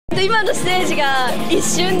今のステージが一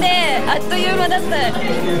瞬であっという間だっ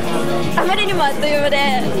た。あまりにもあっという間で、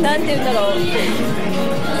なんて言うんだろ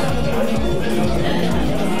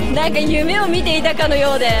う、なんか夢を見ていたかの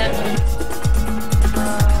ようで。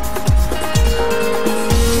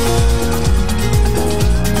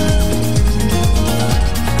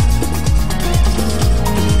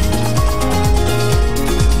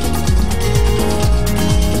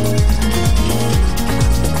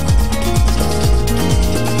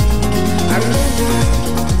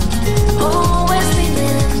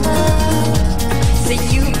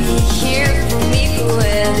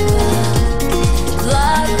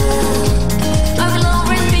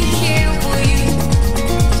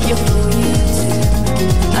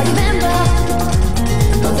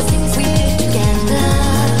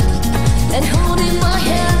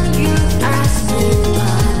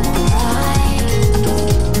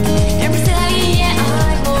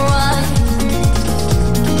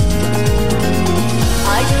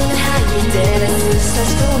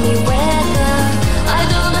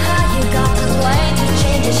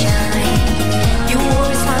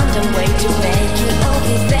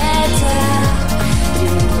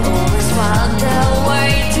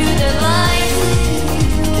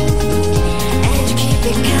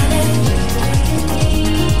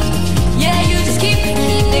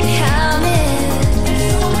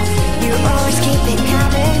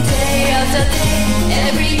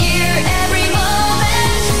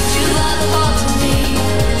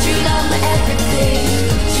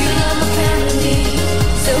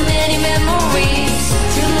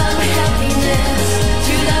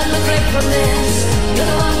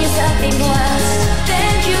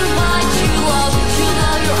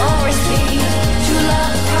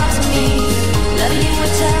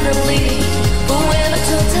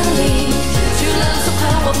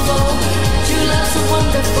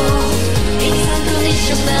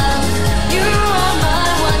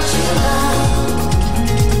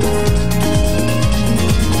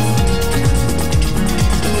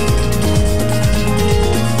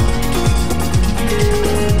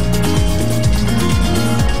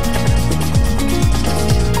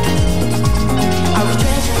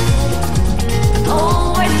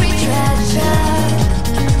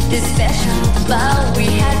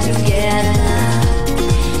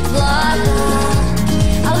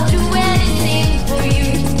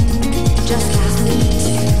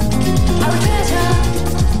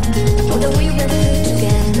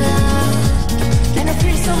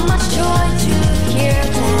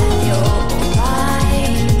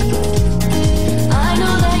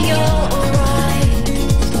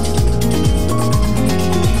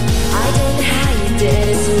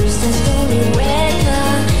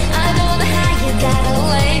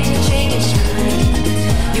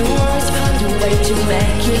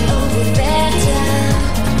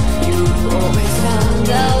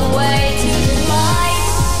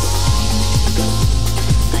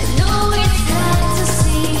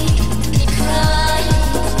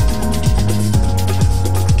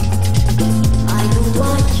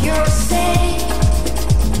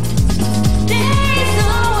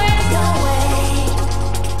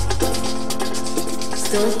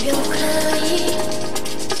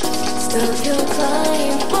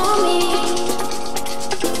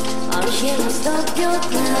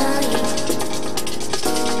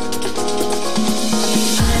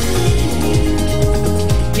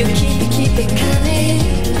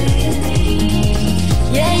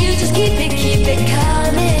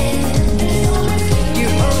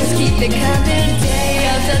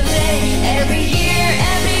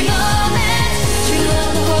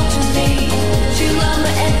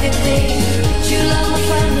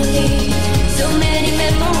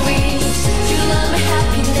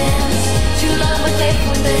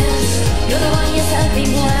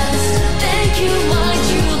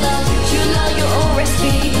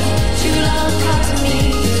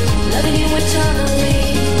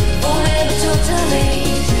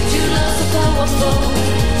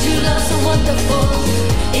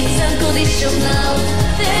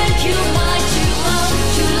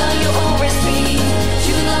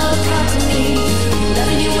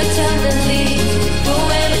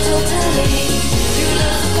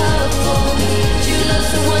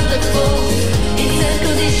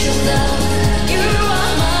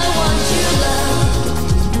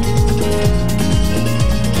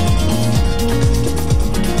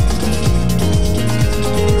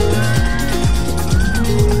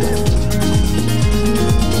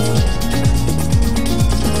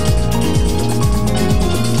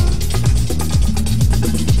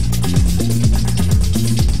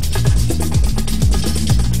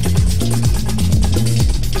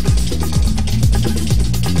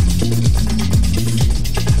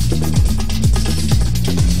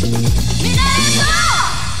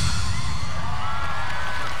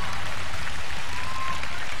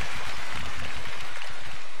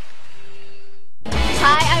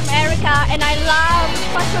and I love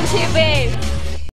fashion TV.